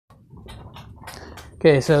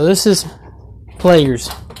Okay, so this is players.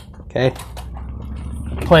 Okay,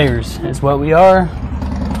 players is what we are.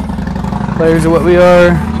 Players are what we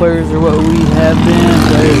are. Players are what we have been.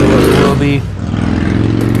 Players are what we will be.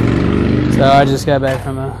 So I just got back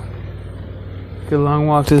from a good long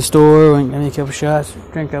walk to the store. Went and got me a couple shots.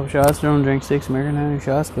 Drank a couple shots. Don't drink 6 American Honey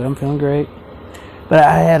shots, but I'm feeling great. But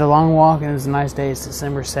I had a long walk and it was a nice day. It's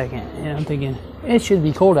December 2nd. And I'm thinking, it should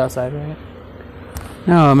be cold outside, right?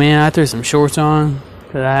 No, man, I threw some shorts on.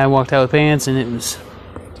 Because I walked out with pants and it was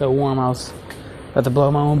so warm I was about to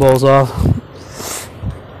blow my own balls off.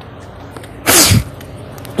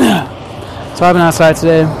 So I've been outside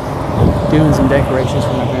today doing some decorations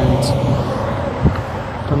for my parents.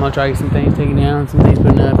 I'm going to try to get some things taken down, some things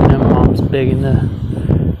put up. You know, my mom's big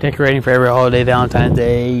into decorating for every holiday, Valentine's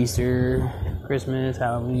Day, Easter, Christmas,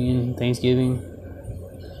 Halloween, Thanksgiving.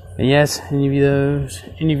 And yes, any of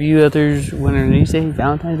you others, when you say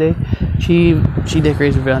Valentine's Day, she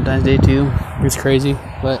decorates for Valentine's Day too. It's crazy,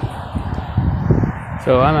 but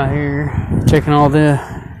so I'm out here checking all the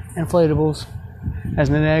inflatables,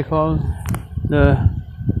 as my dad called what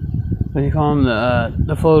do you call them?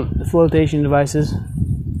 The flotation devices.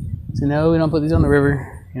 So no, we don't put these on the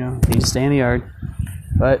river. You know, they just stay in the yard.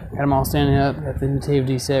 But got them all standing up. Got the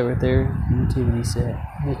nativity set right there. Nativity set.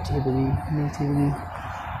 Nativity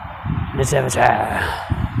set.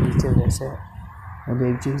 Oh,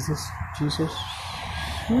 baby Jesus.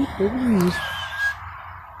 Oh, baby Jesus.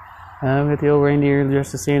 We got the old reindeer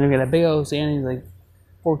dressed as Santa. We got a big old Santa. He's like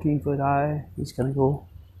 14 foot high. He's kind of cool.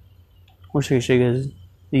 Wish I could show you guys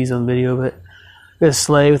these on the video, but got a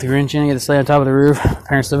sleigh with a Grinch in it. Got a sleigh on top of the roof.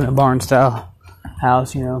 Parents live in a barn style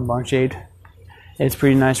house, you know, barn shaped. It's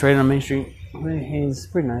pretty nice right on Main Street. It's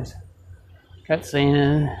pretty nice. Got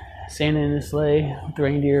Santa in the sleigh with the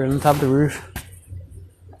reindeer on the top of the roof.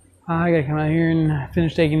 I gotta come out here and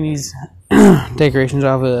finish taking these decorations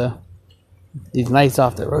off of these lights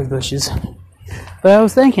off the rose bushes. But I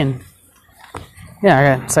was thinking, yeah, I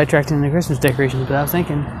got sidetracked in the Christmas decorations, but I was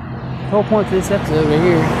thinking, the whole point of this episode right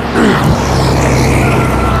here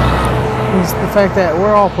is the fact that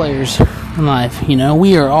we're all players in life. You know,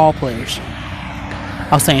 we are all players.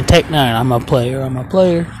 I was saying, take 9, I'm a player. I'm not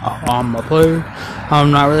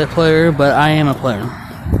really a player, but I am a player.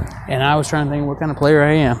 And I was trying to think what kind of player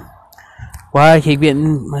I am. Why I keep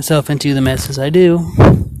getting myself into the messes I do.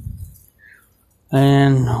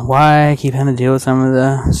 And why I keep having to deal with some of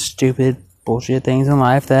the stupid bullshit things in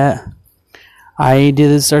life that I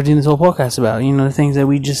start doing this whole podcast about. You know, the things that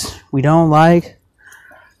we don't like.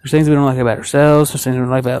 There's things we don't like about ourselves. There's things we don't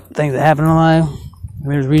like about things that happen in life.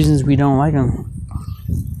 There's reasons we don't like them.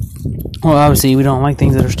 Well, obviously, we don't like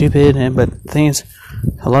things that are stupid, but the thing is,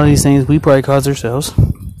 a lot of these things we probably cause ourselves.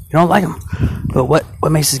 We don't like them. But what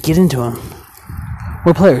makes us get into them?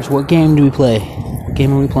 We're players. What game do we play? What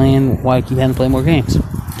game are we playing? Why keep having to play more games?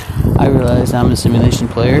 I realize I'm a simulation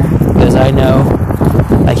player because I know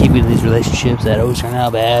I keep getting these relationships that always turn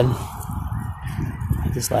out bad.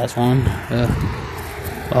 Like this last one.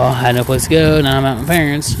 Well, I had no place to go. Now I'm at my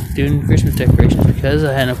parents doing Christmas decorations because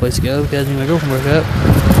I had no place to go because me and my girlfriend broke up.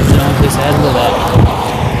 It's the only place I had to live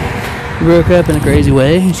at. We broke up in a crazy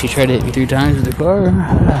way. She tried to hit me 3 times with her car.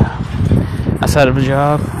 I started up a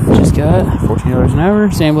job. Just got $14 an hour.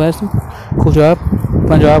 Sandblasting. Cool job.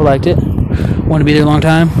 Fun job. Liked it. Wanted to be there a long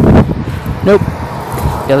time. Nope.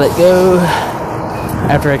 Got let go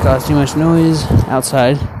after I caused too much noise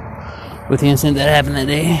outside with the incident that happened that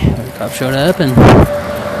day. The cop showed up and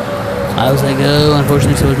I was let go.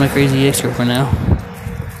 Unfortunately, so was my crazy ex-girlfriend now.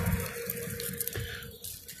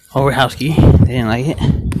 Over housekeeping. They didn't like it.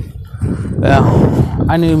 Well,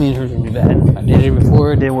 I knew me and her was going to be bad. I did it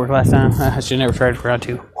before. It didn't work last time. I should have never tried for round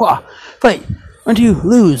 2. Whoa. Fight. Round 2.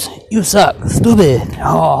 Lose. You suck. Stupid.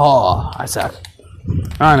 Oh, I suck.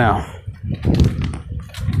 I know.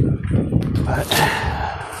 But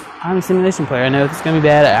I'm a simulation player. I know it's going to be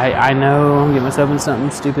bad. I know I'm getting myself into something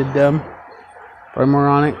stupid, dumb, or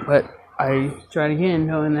moronic, but I tried again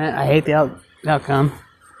knowing that I hate the outcome.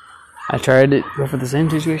 I tried to go for the same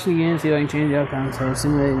situation again, see if I can change the outcome. So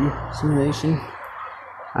simulation.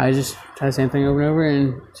 I just try the same thing over and over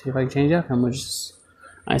and see if I can change the outcome, which is,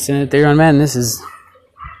 I sent it there on Madden. This is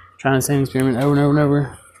trying the same experiment over and over and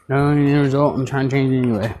over. Knowing the result and trying to change it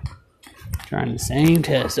anyway. Trying the same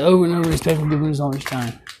test over and over, expecting different result each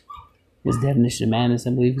time. This definition of madness, I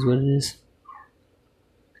believe, is what it is.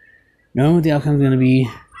 Knowing what the outcome is going to be,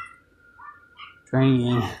 trying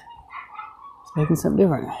again, expecting something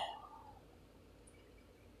different.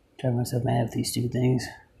 Driving myself mad with these stupid things.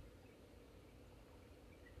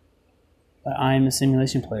 But I'm a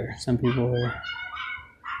simulation player. Some people are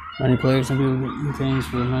money players. Some people do things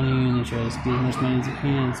for money and they try to get as much money as they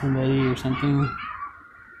can in somebody or something.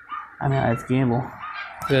 I mean, I have to gamble.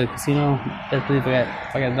 Go to the casino. If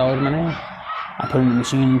I got $1 in my name, I put it in the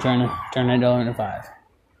machine and trying to turn that $1 into $5.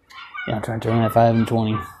 Yeah, I'm trying to turn that 5 into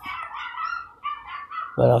 20.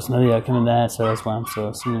 But I also know the outcome of that, so that's why I'm still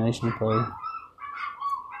a simulation player.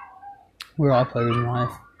 We're all players in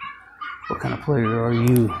life. What kind of player are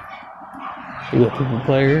you? Are you a people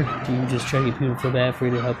player? Do you just try to get people to feel bad for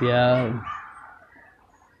you to help you out?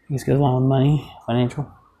 This goes along with money, financial.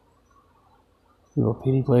 You are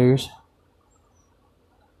pity players.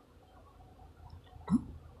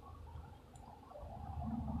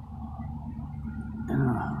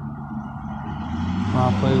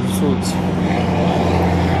 All players of sorts.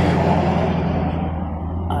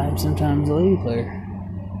 I'm sometimes a lady player.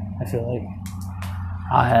 I feel like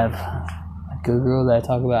I'll have a good girl that I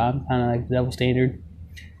talk about. I'm kind of like double standard,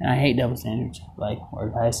 and I hate double standards. Like where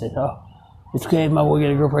a guy said, "Oh, it's okay if my boy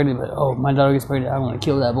get a girl pregnant, but oh, my daughter gets pregnant, I'm gonna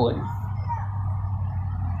kill that boy."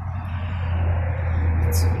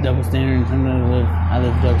 It's double standard, and sometimes I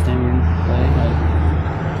live double standard way. Like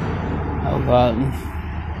I'll go out and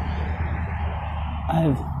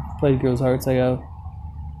I've played girls' hearts. Like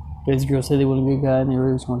these girls say they want a good guy, and they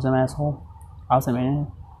really just want some asshole. I'll say,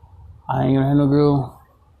 man, I ain't gonna have no girl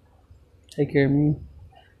take care of me.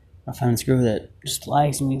 I find this girl that just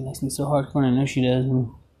likes me so hardcore, and I know she does,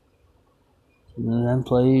 and then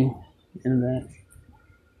play into that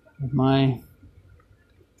with my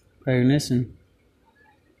playerness, and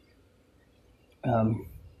I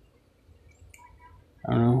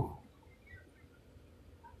don't know.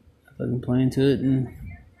 I fucking play into it, and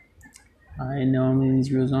I know I'm leading these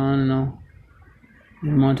girls on, and I'll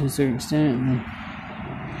lead them on to a certain extent, and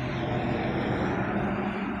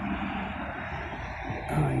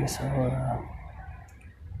I guess I'll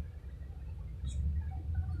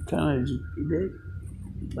kind of just be big.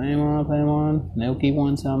 Play them on, and they'll keep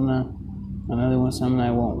wanting something. I know they want something, I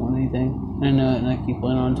won't want anything. I know it, and I keep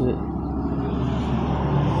playing on to it.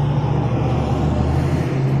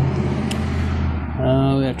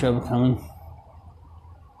 Oh, we got trouble coming.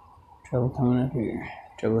 Trouble coming up here.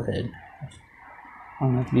 Trouble ahead. I'm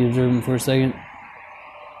gonna have to be observant for a second.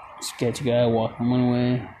 Sketchy guy walking one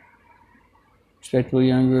way. Respectable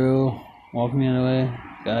young girl walking the other way.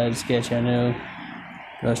 Guy sketch I know.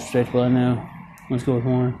 Girl respectable I know. Let's go with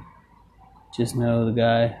one. Just know the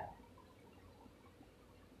guy.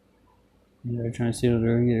 They're trying to steal the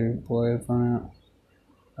girl, get her boy up front out.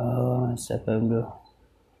 Oh, I step up and go.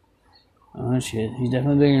 Oh shit, he's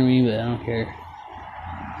definitely bigger than me, but I don't care.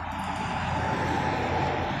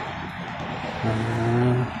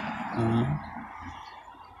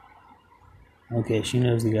 Okay, she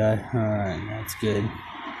knows the guy. Alright, that's good.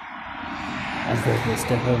 I was going to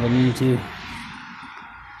step up if I needed to.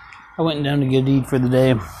 I went down to good deed for the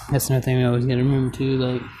day. That's another thing we always got to remember too.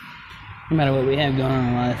 Like, no matter what we have going on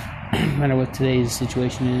in life, no matter what today's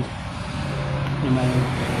situation is, no matter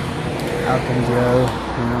how things go,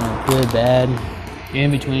 good, bad,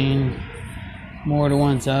 in between, more to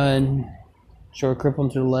one side, short crippling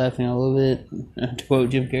to the left, a little bit. To quote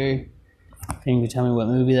Jim Carrey, if you could tell me what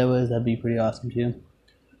movie that was, that'd be pretty awesome too.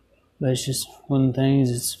 But it's just one of the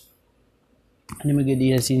things. I knew my good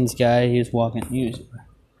deed. I seen this guy. He was walking.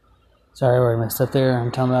 Sorry, I already messed up there.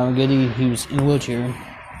 I'm talking about my good deed. He was in a wheelchair.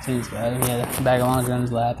 I seen this guy. He had a bag of laundry on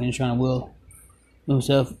his lap, and he was trying to wheel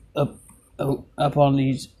himself up on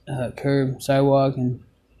these curb sidewalk and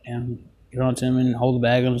get onto him and hold the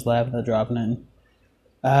bag on his lap without dropping it. And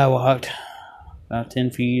I walked about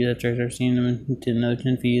 10 feet after I started seeing him, and did another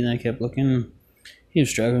 10 feet, and I kept looking. He was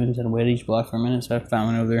struggling. He was in a wet each block for a minute, so I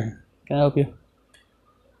finally went over there. Can I help you?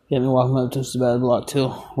 He had me walking up just about a block till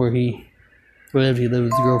where he lived with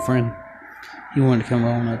his girlfriend. He wanted to come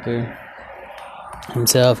rolling up there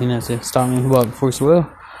himself, so stop me and walk before he said,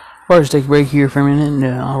 well, I'll just take a break here for a minute, and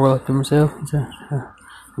I'll roll up to myself. So,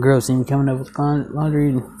 the girl seen me coming up with laundry,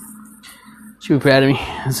 and she was proud of me.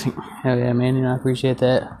 I was like, hell yeah, man, I appreciate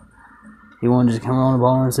that. He wanted to come on the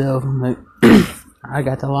ball himself. I'm like, I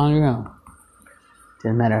got the laundry on.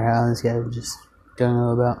 Didn't matter how this guy just don't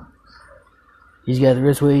know about. He's got the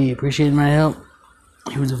rest way. He appreciated my help.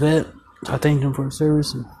 He was a vet, so I thanked him for his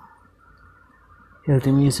service. And he looked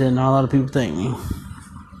at me and said, not a lot of people thank me.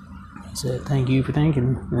 I said, thank you for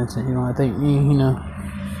thanking me. And I said, I thank me,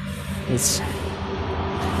 it's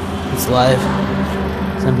life.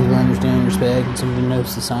 Some people understand respect, and some people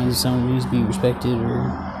notice the signs of someone who needs to be respected,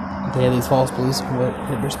 or they have these false beliefs of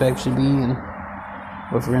what respect should be, and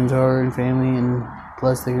what friends are, and family, and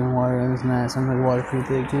plus they can water and this and that. Sometimes water's pretty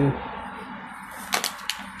thick too.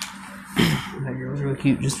 That girl was really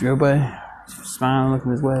cute, just drove by. smiling,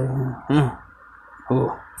 looking his way.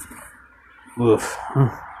 Oh, woof.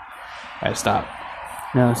 Gotta stop.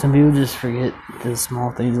 No, some people just forget the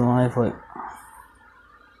small things in life. Like,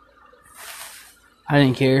 I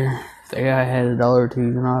didn't care if the guy had $1 or $2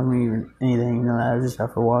 to offer me or anything. You know, I was just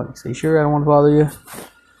out for a walk. Say, sure, I don't want to bother you.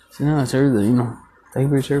 So no, sir. You know, thank you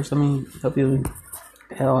for your service. Let me help you.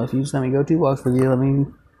 Hell, if you just let me go 2 blocks with you, let me.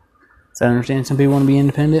 So I understand some people want to be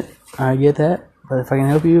independent. I get that. But if I can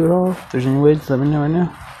help you at all, if there's any way, just let me know right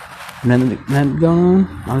now. Nothing going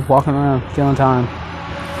on. I'm just walking around, killing time.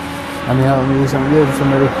 Let me help me do something good for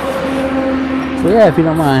somebody. So yeah, if you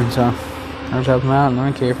don't mind. So I just help them out, and I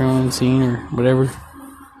don't care if anyone's seen or whatever.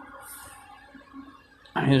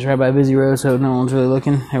 I mean, it's right by a busy road, so no one's really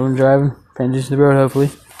looking. Everyone's driving, paying attention to the road, hopefully.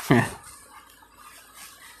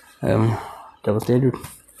 Double standard.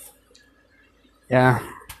 Yeah.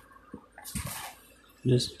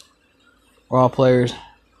 Just, we're all players.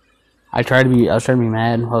 I was trying to be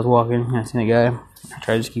mad while I was walking. I seen a guy. I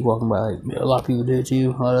tried to just keep walking by. Like, a lot of people do it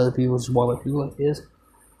too. A lot of other people just walk by people like this.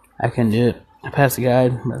 I couldn't do it. I passed the guy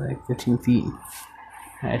by like 15 feet.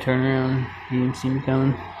 I turned around. He didn't see me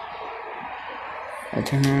coming. I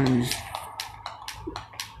turned around and just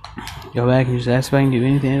go back and just ask if I can do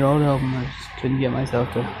anything at all to help him. I just couldn't get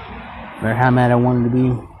myself to. No matter how mad I wanted to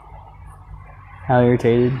be, how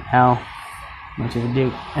irritated, how much of a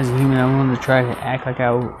dick as a human I wanted to try to act like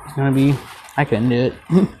I was gonna be, I couldn't do it.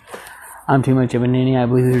 I'm too much of a ninny. I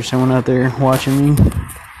believe there's someone out there watching me.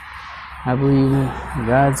 I believe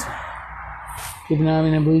God's keeping an eye on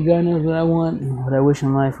me, and I believe God knows what I want and what I wish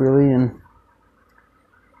in life, really, and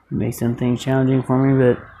it makes some things challenging for me,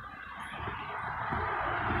 but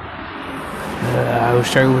I was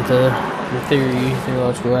struggling with the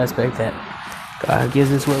theological aspect that God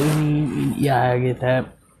gives us what we need. Yeah, I get that.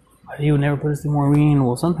 But He would never put us through more we need.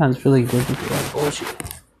 Well, sometimes I feel like He feel like bullshit.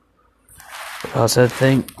 But I also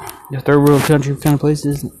think the third world country kind of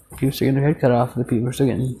places, people are still getting their head cut off. The people are still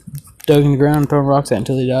getting dug in the ground and throwing rocks at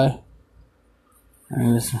until they die. I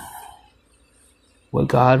mean, what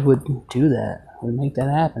God would do that, would make that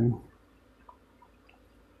happen.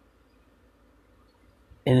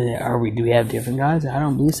 And do we have different gods? I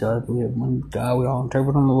don't believe so. I believe one God, we all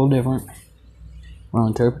interpret them a little different. We all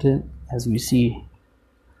interpret it as we see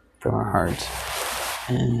from our hearts.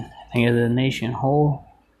 And I think as a nation whole,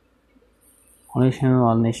 a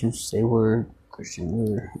lot of nations say we're Christian,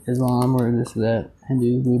 we're Islam, or this or that,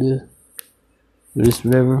 Hindu, Buddhist,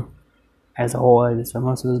 whatever. As a whole, I guess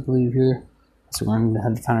most of us believe here. So we're going to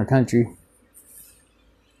have to find our country.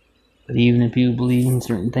 But even if you believe in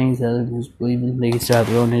certain things that others believe in, they can still have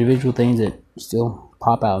their own individual things that still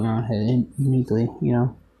pop out in our head uniquely, you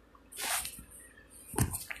know.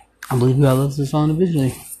 I believe God loves us all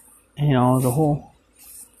individually, and all as a whole.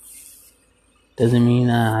 Doesn't mean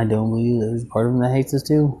I don't believe there's part of him that hates us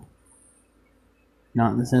too.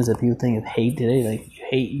 Not in the sense that people think of hate today, like you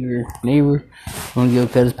hate your neighbor, you want to go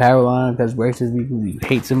cut his power line, cut his braces, you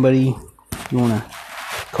hate somebody, you want to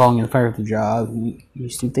call him and fire for the job. You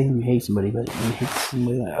still think you hate somebody, but you hate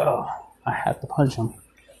somebody like, oh, I have to punch him.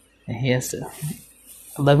 And he has to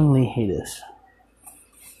lovingly hate us.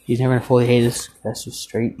 He's never going to fully hate us. That's just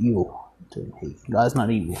straight evil to hate. God's not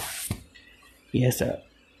evil. He has to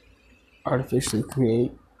artificially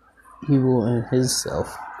create evil in his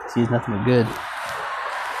self, because he's nothing but good.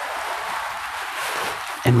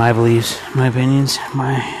 And my beliefs, my opinions,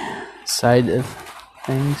 my side of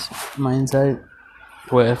things, my insight,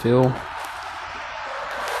 the way I feel,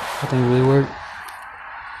 I think really work.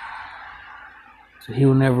 So he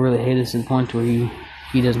will never really hate us to the point where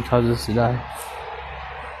he doesn't cause us to die.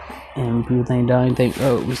 And when people think dying, think,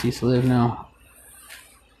 oh, we cease to live now.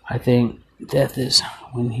 I think death is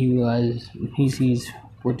when he realizes, when he sees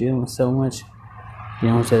we're dealing with so much, he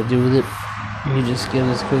knows what to do with it. He just gives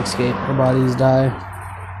us a quick escape. Our bodies die.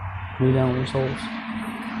 We don't, we're souls.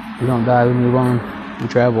 We don't die, we move on. We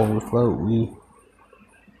travel, we float, we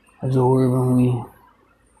absorb, and we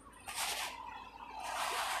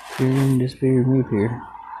appear and disappear and reappear.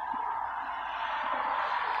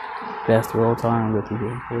 Pass through all time, go through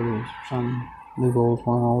the portals, some blue holes,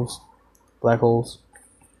 wormholes, black holes,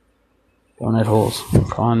 donut holes.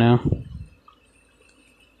 Come on now.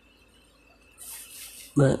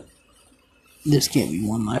 But this can't be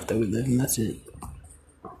one life that we live, and that's it.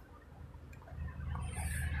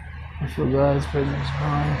 I feel God's presence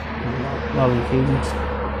on a lot of occasions.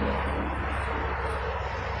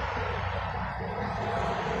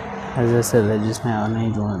 As I said that just now, an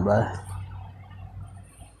angel went by.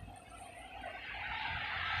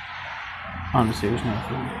 On a serious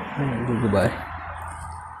note, goodbye.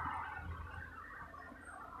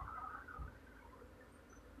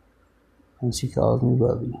 and she calls me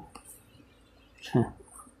Bubby.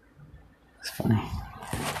 It's funny.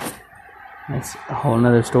 That's a whole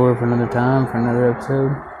nother story for another time, for another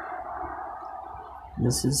episode.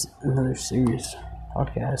 This is another serious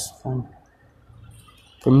podcast from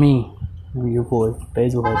me, your boy,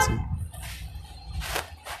 Basil Hudson.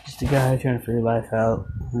 Just a guy trying to figure life out,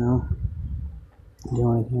 you know.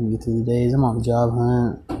 Doing anything to get through the days. I'm on the job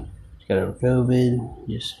hunt. Just got over COVID.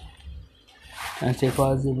 Just trying to stay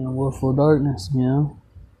positive in a world full of darkness, you know.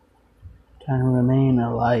 Trying to remain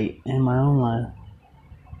a light in my own life.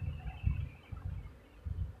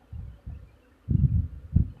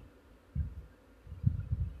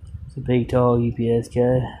 It's a big, tall UPS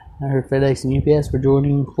guy. I heard FedEx and UPS were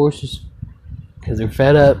joining forces because they're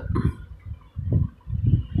fed up.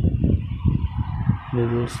 They're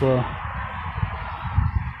real slow.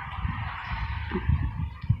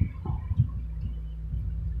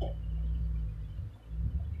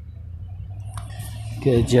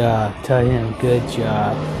 Good job. Tell him, good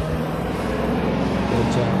job.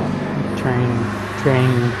 Good job.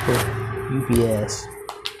 Training for UPS.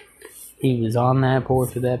 He was on that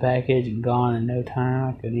porch with that package and gone in no time.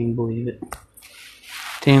 I couldn't even believe it.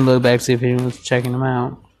 Didn't look back to see if anyone was checking him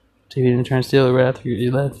out. See if he didn't try to steal it right after he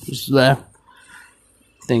left. Just left.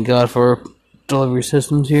 Thank God for delivery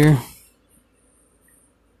systems here.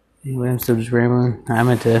 Anyway, I'm still just rambling. I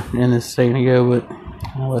meant to end this a second ago, but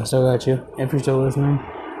I still got you. If you're still listening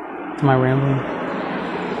to my rambling.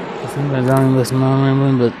 Sometimes I don't even listen to my own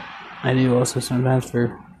rambling, but I do also sometimes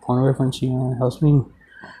for point of reference. You know, it helps me.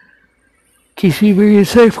 Keeps me very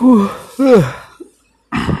insightful.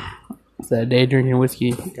 It's that day drinking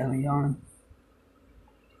whiskey. Got me yawning.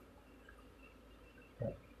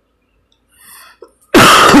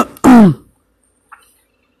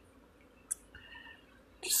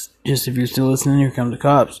 Just if you're still listening, here come the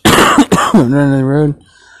cops. I'm running the road.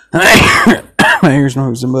 My ears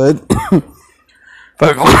smoking some bud.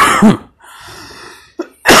 Fuck.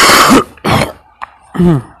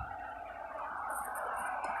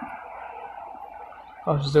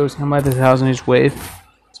 Cops just always come by this house and just wave.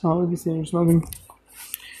 Small lady sitting there smoking.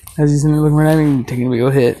 As he's sitting there looking right at me, taking a big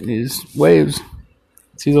old hit. He just waves.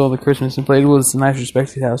 Sees all the Christmas inflatables. It's a nice,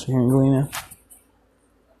 respected house here in Galena.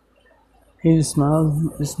 He just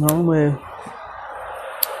smiles, just smiles and waves.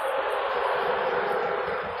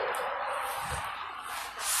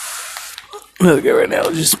 Another guy right now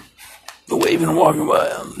just waving and walking by.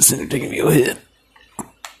 I'm sitting there taking a big old hit.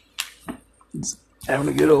 Just having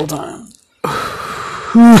a good old time.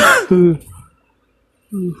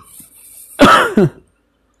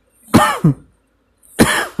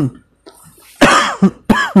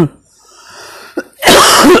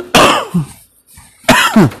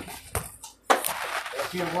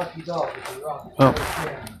 Oh,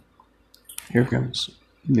 here comes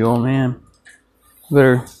the old man.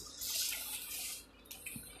 Better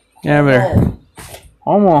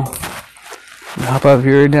almost hop up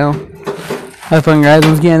here right now. Have fun, guys.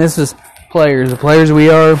 Once again, this is players. The players we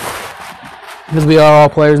are, because we are all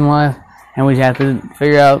players in life, and we have to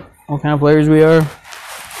figure out what kind of players we are. Like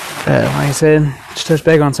I said, just touch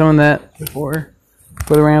back on some of that before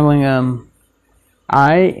the rambling.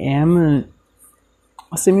 I am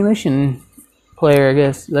a simulation player, I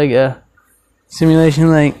guess. Like a simulation,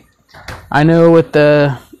 like I know what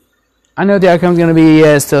the outcome's gonna be.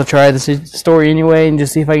 Yeah, still try the story anyway, and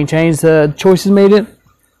just see if I can change the choices made it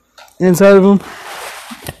inside of them.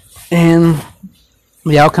 And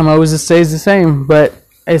the outcome always stays the same, but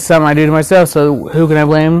it's something I do to myself. So who can I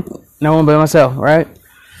blame? No one but myself, right?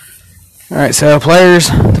 All right. So the players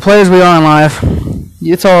we are in life.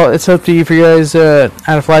 It's up to you for you guys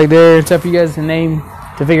how to flag there. It's up to you guys to name,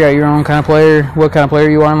 to figure out your own kind of player, what kind of player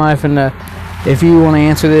you are in life, and if you want to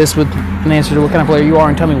answer this with an answer to what kind of player you are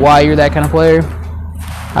and tell me why you're that kind of player,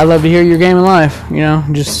 I'd love to hear your game in life. You know,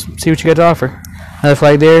 just see what you got to offer. Another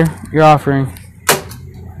flag there, you're offering.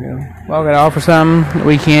 Well, we got to offer something.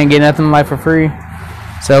 We can't get nothing in life for free,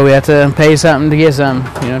 so we have to pay something to get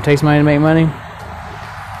something. You know, it takes money to make money.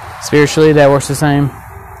 Spiritually, that works the same.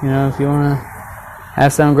 You know, if you want to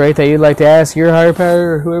have something great that you'd like to ask your higher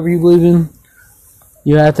power or whoever you believe in,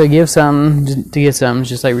 you have to give something to get something. It's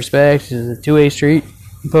just like respect. It's a two-way street.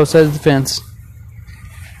 Both sides of the fence.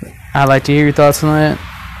 I'd like to hear your thoughts on that.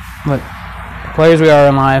 But players we are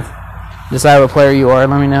in life, decide what player you are.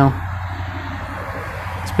 Let me know.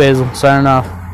 It's Basil, signing off.